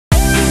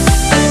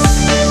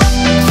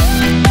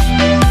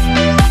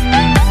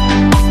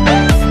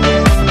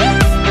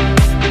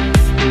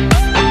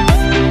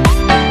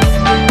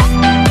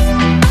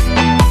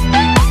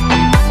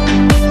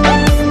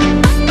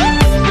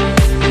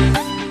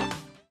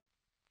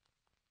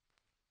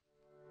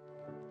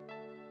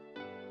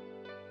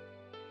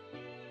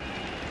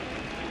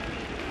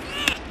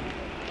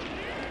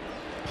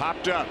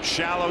Popped up,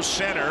 shallow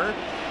center.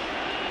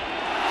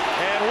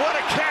 And what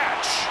a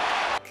catch!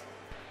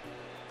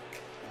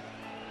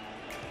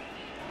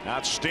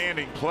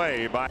 Outstanding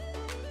play by...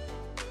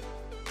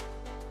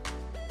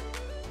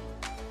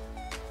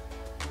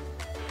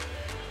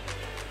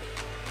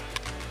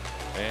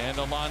 And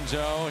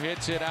Alonso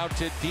hits it out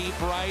to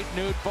deep right.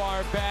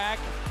 Nootbaar back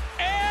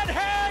and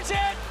has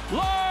it.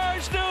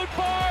 Lars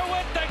Nootbaar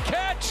with the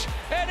catch,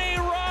 and he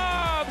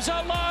robs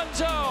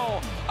Alonso.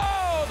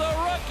 Oh, the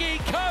rookie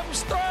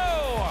comes through.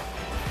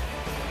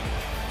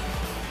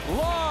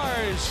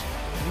 Lars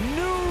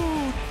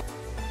Noot.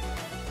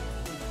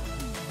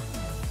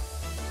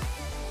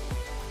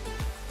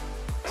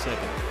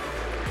 Second.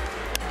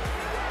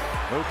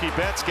 Mookie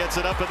Betts gets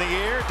it up in the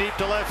air, deep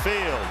to left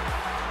field.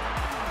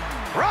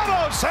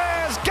 Ramos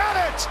has got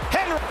it!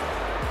 Henry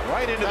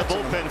right into the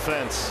bullpen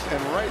fence.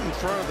 And right in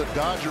front of the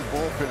Dodger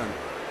bullpen.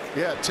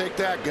 Yeah, take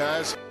that,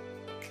 guys.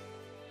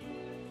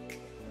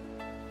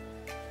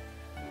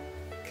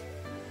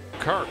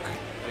 Kirk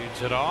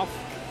leads it off.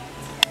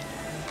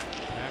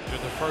 After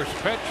the first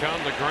pitch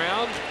on the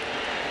ground.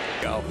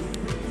 Go.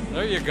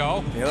 There you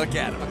go. You look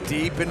at him.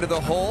 Deep into the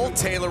hole.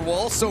 Taylor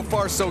Wall, so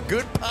far so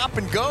good. Pop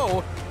and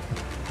go.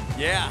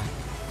 Yeah.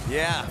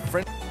 Yeah.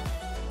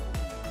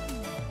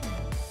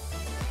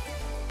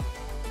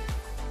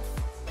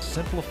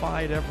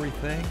 Simplified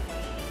everything.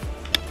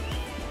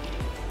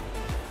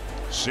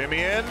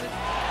 Simeon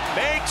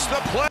makes the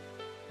play.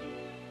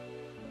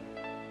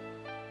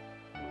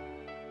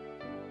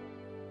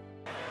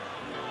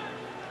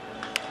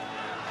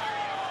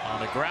 On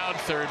the ground,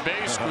 third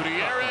base,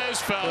 Gutierrez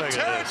foul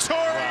territory.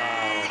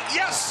 Wow.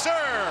 Yes,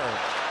 sir.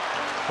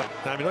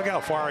 I mean, look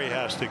how far he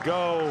has to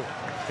go.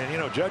 And, you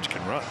know, Judge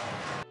can run.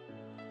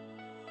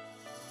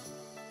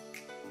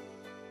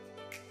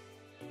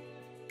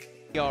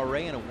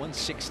 ERA and a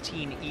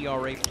 1.16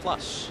 ERA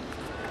plus.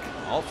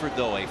 Alford,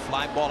 though, a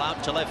fly ball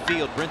out to left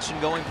field.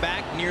 Brinson going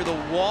back near the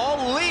wall,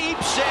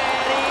 leaps,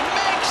 and he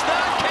makes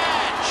the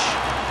catch.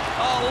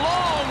 A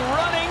long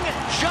running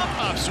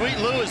jump. Sweet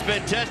Lou has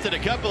been tested a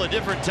couple of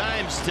different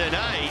times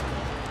tonight.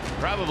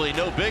 Probably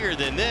no bigger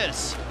than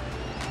this.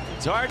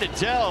 It's hard to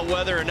tell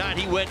whether or not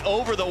he went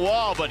over the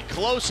wall, but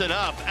close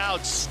enough.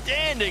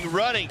 Outstanding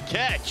running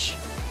catch.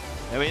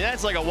 I mean,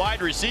 that's like a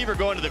wide receiver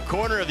going to the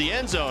corner of the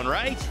end zone,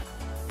 right?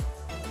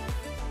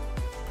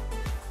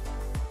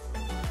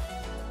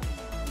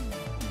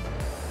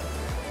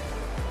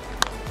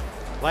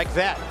 Like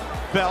that.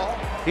 Bell,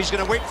 he's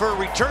going to wait for a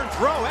return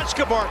throw.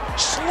 Escobar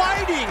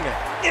sliding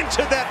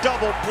into that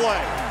double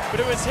play. But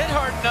it was hit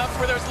hard enough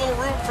where there's a little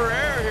room for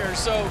error here.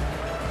 So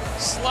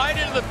slide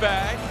into the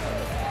bag,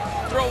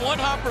 throw one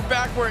hopper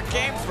back where it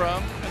came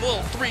from, and a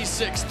little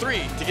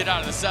 3-6-3 to get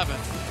out of the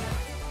seventh.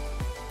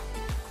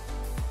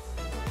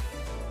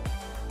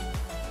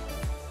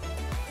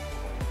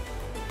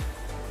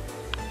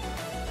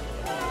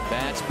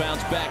 Bats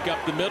bounce back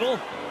up the middle.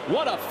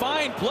 What a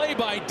fine play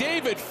by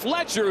David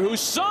Fletcher, who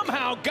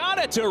somehow got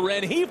it to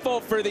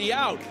Rengifo for the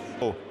out.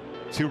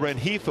 To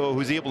Rengifo,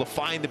 who's able to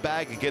find the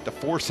bag and get the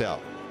force out.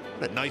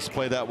 What a nice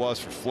play that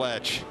was for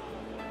Fletch.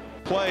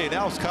 Play, and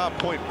Alex Cobb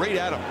point right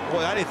at him.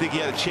 Boy, I didn't think he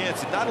had a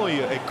chance. And not only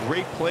a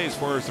great play as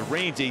far as the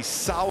range, a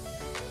solid.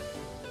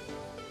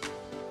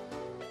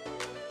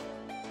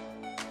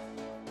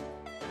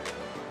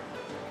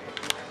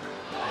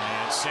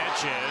 And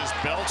Sanchez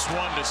belts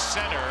one to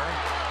center.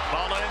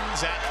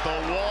 Mullins at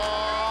the wall.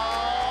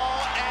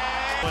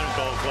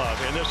 Gold glove,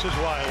 and this is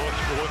why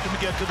looking to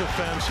get to the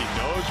fence. He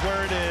knows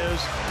where it is,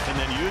 and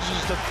then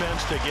uses the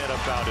fence to get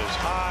about as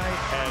high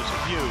as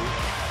you